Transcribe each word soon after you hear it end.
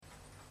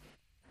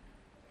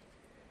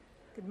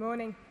Good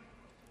morning.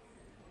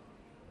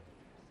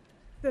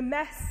 The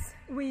mess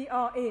we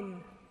are in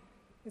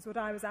is what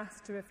I was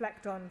asked to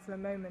reflect on for a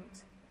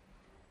moment.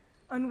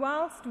 And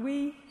whilst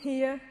we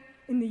here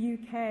in the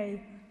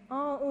UK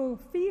are all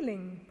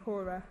feeling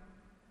poorer,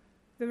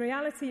 the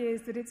reality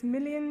is that it's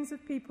millions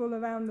of people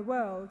around the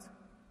world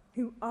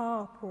who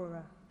are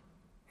poorer,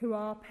 who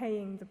are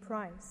paying the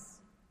price.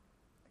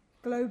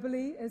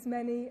 Globally, as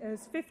many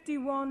as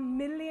 51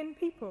 million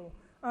people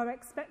are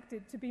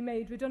expected to be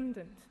made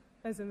redundant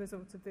as a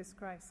result of this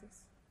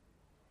crisis.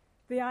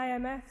 The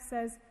IMF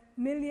says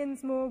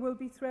millions more will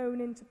be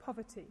thrown into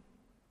poverty,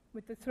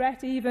 with the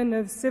threat even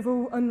of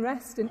civil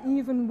unrest and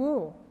even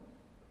war.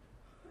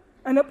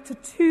 And up to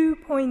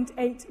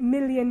 2.8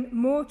 million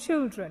more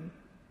children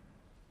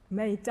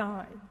may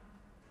die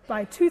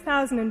by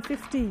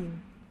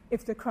 2015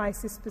 if the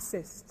crisis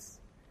persists.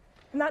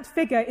 And that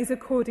figure is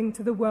according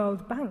to the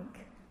World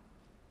Bank.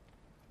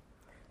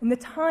 And the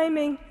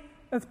timing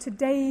of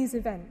today's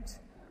event,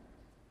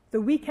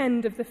 the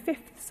weekend of the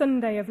 5th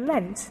Sunday of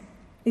Lent,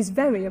 is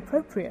very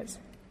appropriate.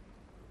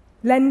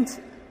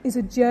 Lent is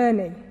a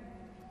journey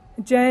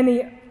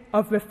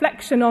of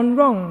reflection on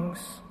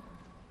wrongs,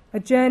 a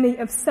journey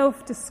of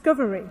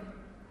self-discovery,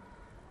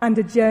 and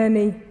a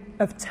journey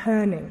of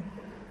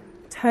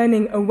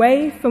turning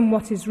away from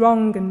what is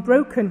wrong and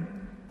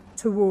broken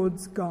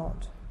towards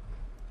God.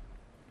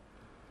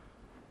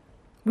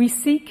 We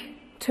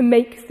seek to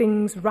make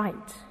things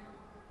right.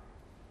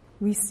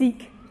 We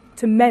seek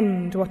to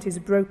mend what is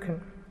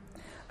broken.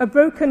 A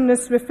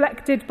brokenness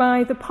reflected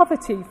by the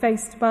poverty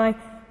faced by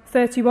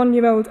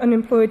 31-year-old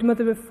unemployed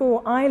mother of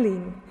 4,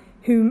 Eileen,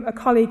 whom a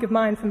colleague of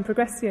mine from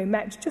Progressio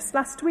met just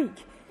last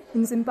week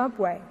in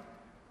Zimbabwe.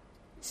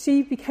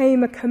 She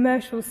became a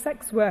commercial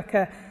sex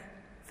worker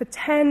for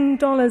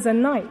 $10 a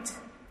night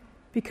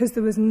because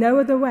there was no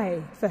other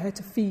way for her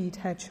to feed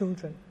her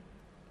children.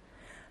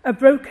 A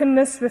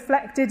brokenness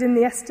reflected in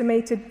the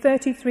estimated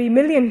 33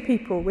 million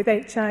people with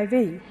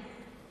HIV,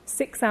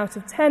 6 out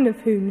of 10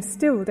 of whom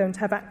still don't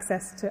have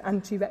access to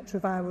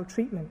antiretroviral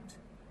treatment.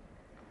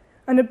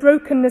 And a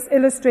brokenness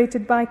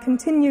illustrated by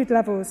continued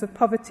levels of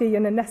poverty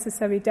and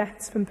unnecessary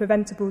deaths from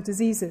preventable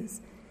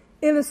diseases,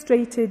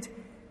 illustrated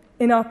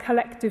in our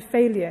collective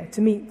failure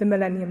to meet the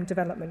Millennium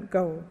Development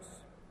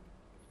Goals.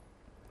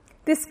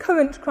 This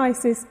current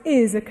crisis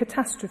is a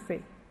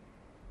catastrophe,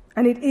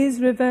 and it is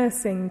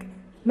reversing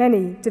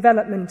many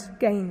development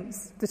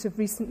gains that have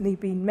recently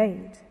been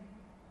made.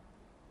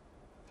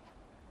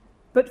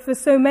 But for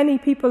so many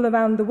people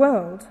around the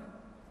world,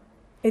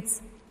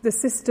 the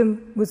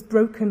system was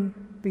broken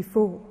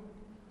before.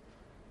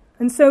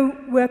 And so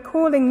we're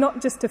calling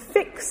not just to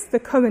fix the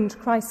current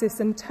crisis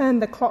and turn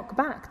the clock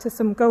back to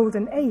some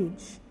golden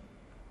age,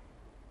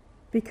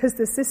 because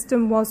the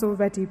system was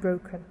already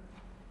broken.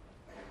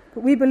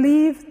 But we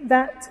believe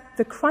that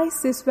the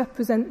crisis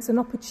represents an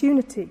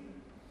opportunity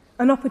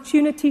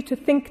to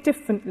think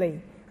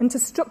differently and to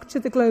structure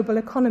the global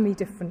economy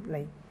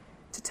differently,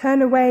 to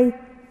turn away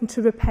and to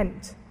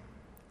repent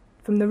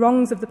from the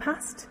wrongs of the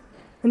past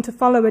and to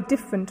follow a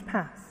different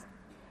path.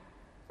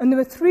 And there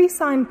are 3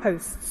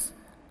 signposts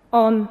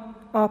on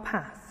our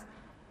path.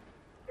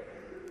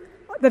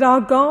 That our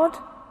God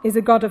is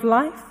a God of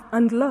life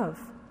and love,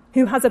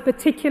 who has a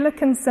particular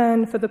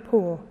concern for the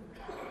poor,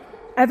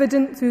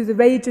 evident through the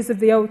rages of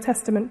the Old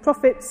Testament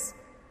prophets,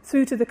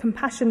 through to the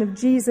compassion of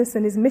Jesus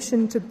and his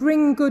mission to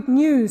bring good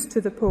news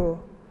to the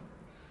poor.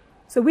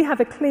 So we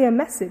have a clear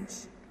message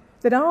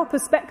that our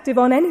perspective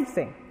on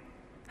anything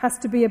has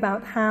to be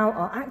about how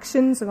our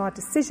actions or our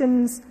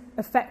decisions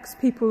affects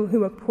people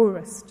who are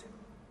poorest.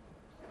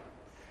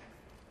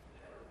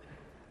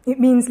 It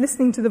means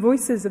listening to the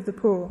voices of the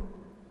poor,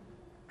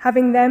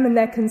 having them and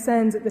their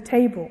concerns at the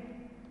table,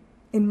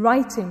 in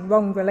righting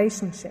wrong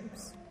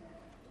relationships.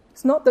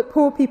 It's not that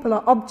poor people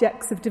are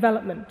objects of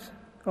development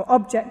or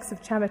objects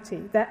of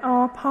charity. They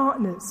are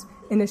partners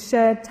in a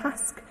shared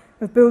task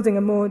of building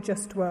a more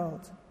just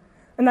world.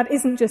 And that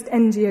isn't just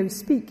NGO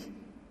speak.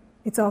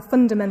 It's our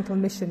fundamental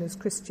mission as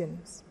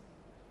Christians.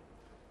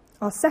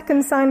 Our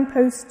second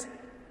signpost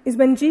is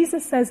when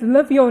Jesus says,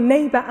 love your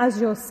neighbour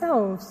as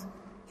yourselves,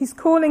 he's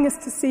calling us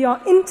to see our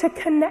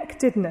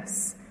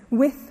interconnectedness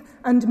with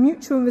and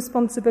mutual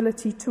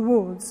responsibility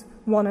towards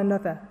one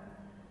another.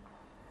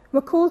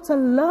 We're called to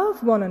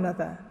love one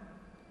another,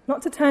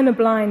 not to turn a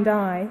blind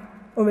eye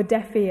or a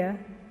deaf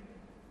ear,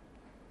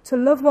 to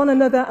love one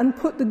another and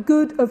put the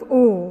good of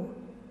all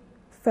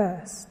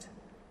first,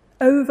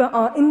 over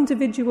our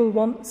individual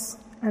wants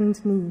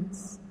and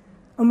needs.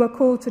 And we're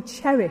called to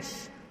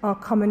cherish our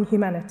common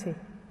humanity.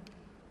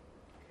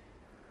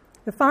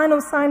 The final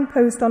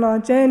signpost on our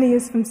journey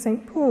is from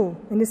St. Paul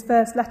in his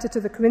first letter to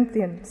the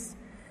Corinthians,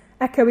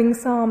 echoing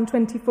Psalm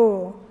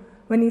 24,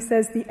 when he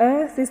says, the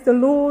earth is the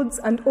Lord's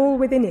and all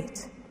within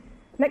it.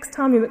 Next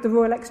time you're at the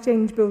Royal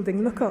Exchange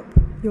building, look up.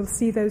 You'll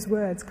see those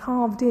words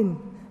carved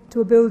in to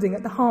a building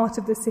at the heart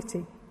of the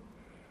city,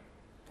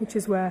 which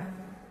is where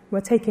we're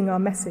taking our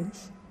message.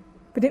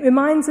 But it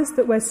reminds us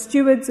that we're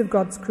stewards of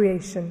God's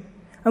creation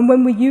And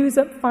when we use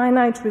up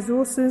finite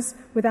resources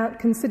without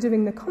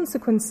considering the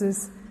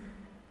consequences,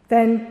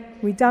 then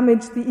we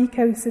damage the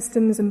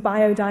ecosystems and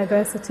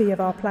biodiversity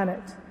of our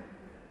planet.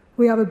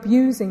 We are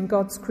abusing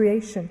God's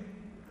creation.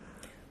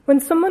 When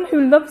someone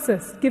who loves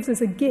us gives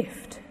us a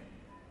gift,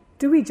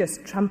 do we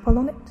just trample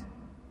on it?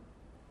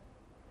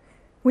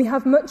 We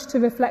have much to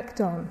reflect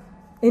on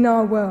in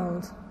our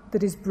world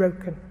that is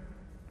broken.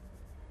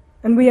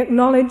 And we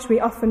acknowledge we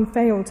often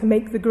fail to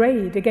make the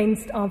grade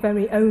against our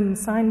very own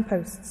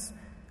signposts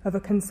of a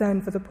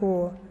concern for the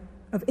poor,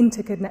 of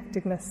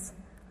interconnectedness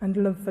and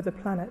love for the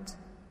planet.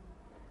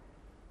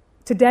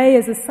 Today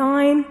is a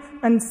sign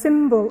and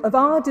symbol of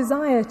our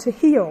desire to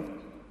heal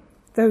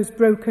those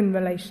broken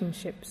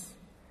relationships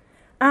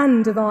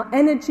and of our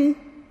energy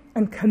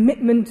and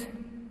commitment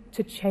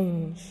to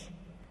change.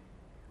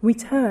 We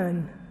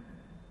turn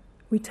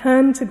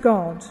to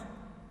God,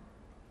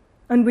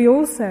 and we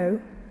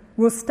also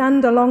will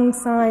stand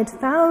alongside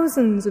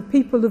thousands of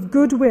people of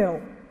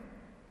goodwill,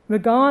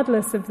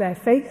 regardless of their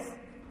faith,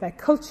 their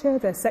culture,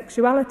 their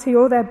sexuality,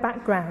 or their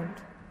background.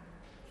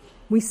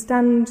 We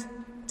stand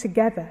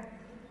together.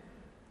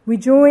 We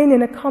join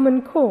in a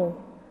common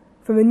call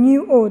for a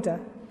new order,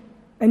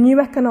 a new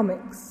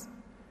economics,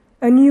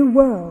 a new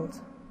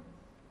world,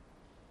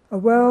 a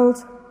world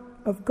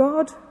of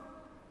God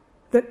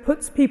that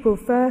puts people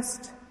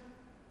first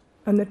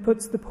and that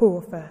puts the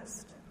poor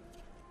first.